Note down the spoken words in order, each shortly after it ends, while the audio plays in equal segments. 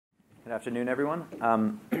Good afternoon,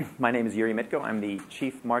 everyone. My name is Yuri Mytko. I'm the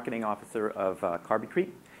Chief Marketing Officer of Carbicrete,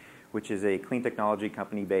 which is a clean technology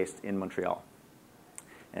company based in Montreal.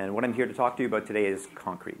 And what I'm here to talk to you about today is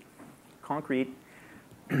concrete. Concrete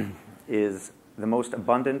is the most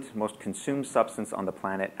abundant, most consumed substance on the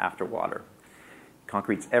planet after water.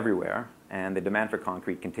 Concrete's everywhere, and the demand for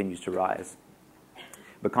concrete continues to rise.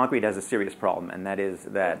 But concrete has a serious problem, and that is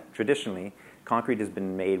that traditionally, concrete has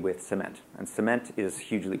been made with cement, and cement is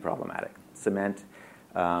hugely problematic. Cement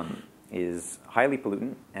is highly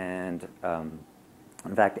pollutant, and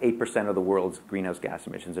in fact, 8% of the world's greenhouse gas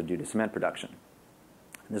emissions are due to cement production.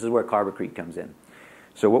 And this is where Carbicrete comes in.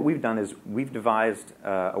 So what we've done is we've devised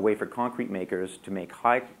a way for concrete makers to make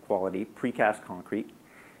high-quality precast concrete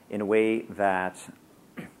in a way that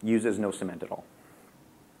uses no cement at all.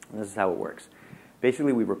 And this is how it works.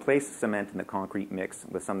 Basically, we replace cement in the concrete mix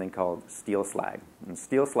with something called steel slag. And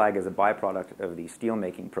steel slag is a byproduct of the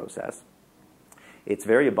steel-making process. It's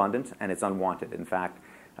very abundant, and it's unwanted. In fact,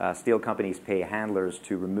 steel companies pay handlers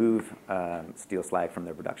to remove steel slag from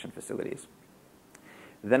their production facilities.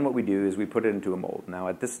 Then what we do is we put it into a mold. Now,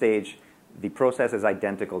 at this stage, the process is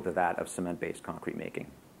identical to that of cement-based concrete making.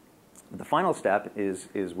 The final step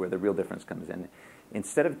is where the real difference comes in.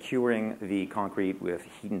 Instead of curing the concrete with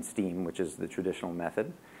heat and steam, which is the traditional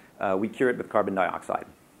method, we cure it with carbon dioxide.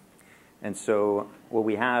 And so what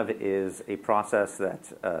we have is a process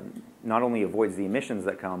that not only avoids the emissions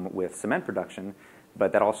that come with cement production,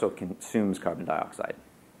 but that also consumes carbon dioxide.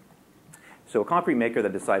 So a concrete maker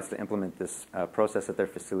that decides to implement this process at their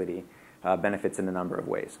facility benefits in a number of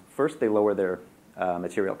ways. First, they lower their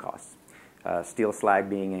material costs. Steel slag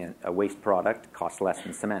being a waste product costs less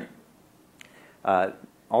than cement.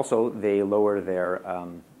 Also, they lower their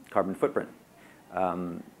carbon footprint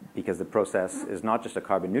because the process is not just a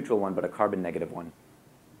carbon neutral one, but a carbon negative one.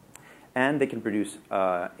 And they can produce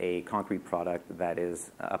a concrete product that is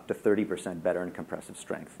up to 30% better in compressive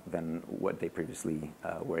strength than what they previously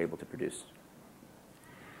were able to produce.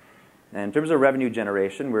 And in terms of revenue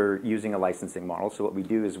generation, we're using a licensing model. So what we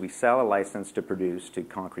do is we sell a license to produce to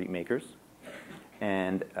concrete makers.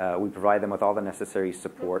 And we provide them with all the necessary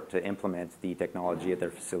support to implement the technology at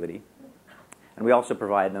their facility. And we also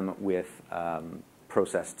provide them with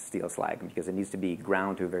processed steel slag because it needs to be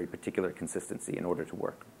ground to a very particular consistency in order to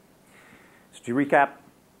work. So to recap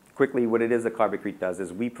quickly, what it is that Carbicrete does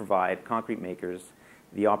is we provide concrete makers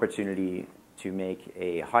the opportunity to make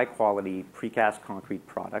a high-quality precast concrete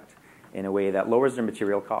product in a way that lowers their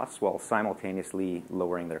material costs while simultaneously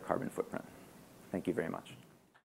lowering their carbon footprint. Thank you very much.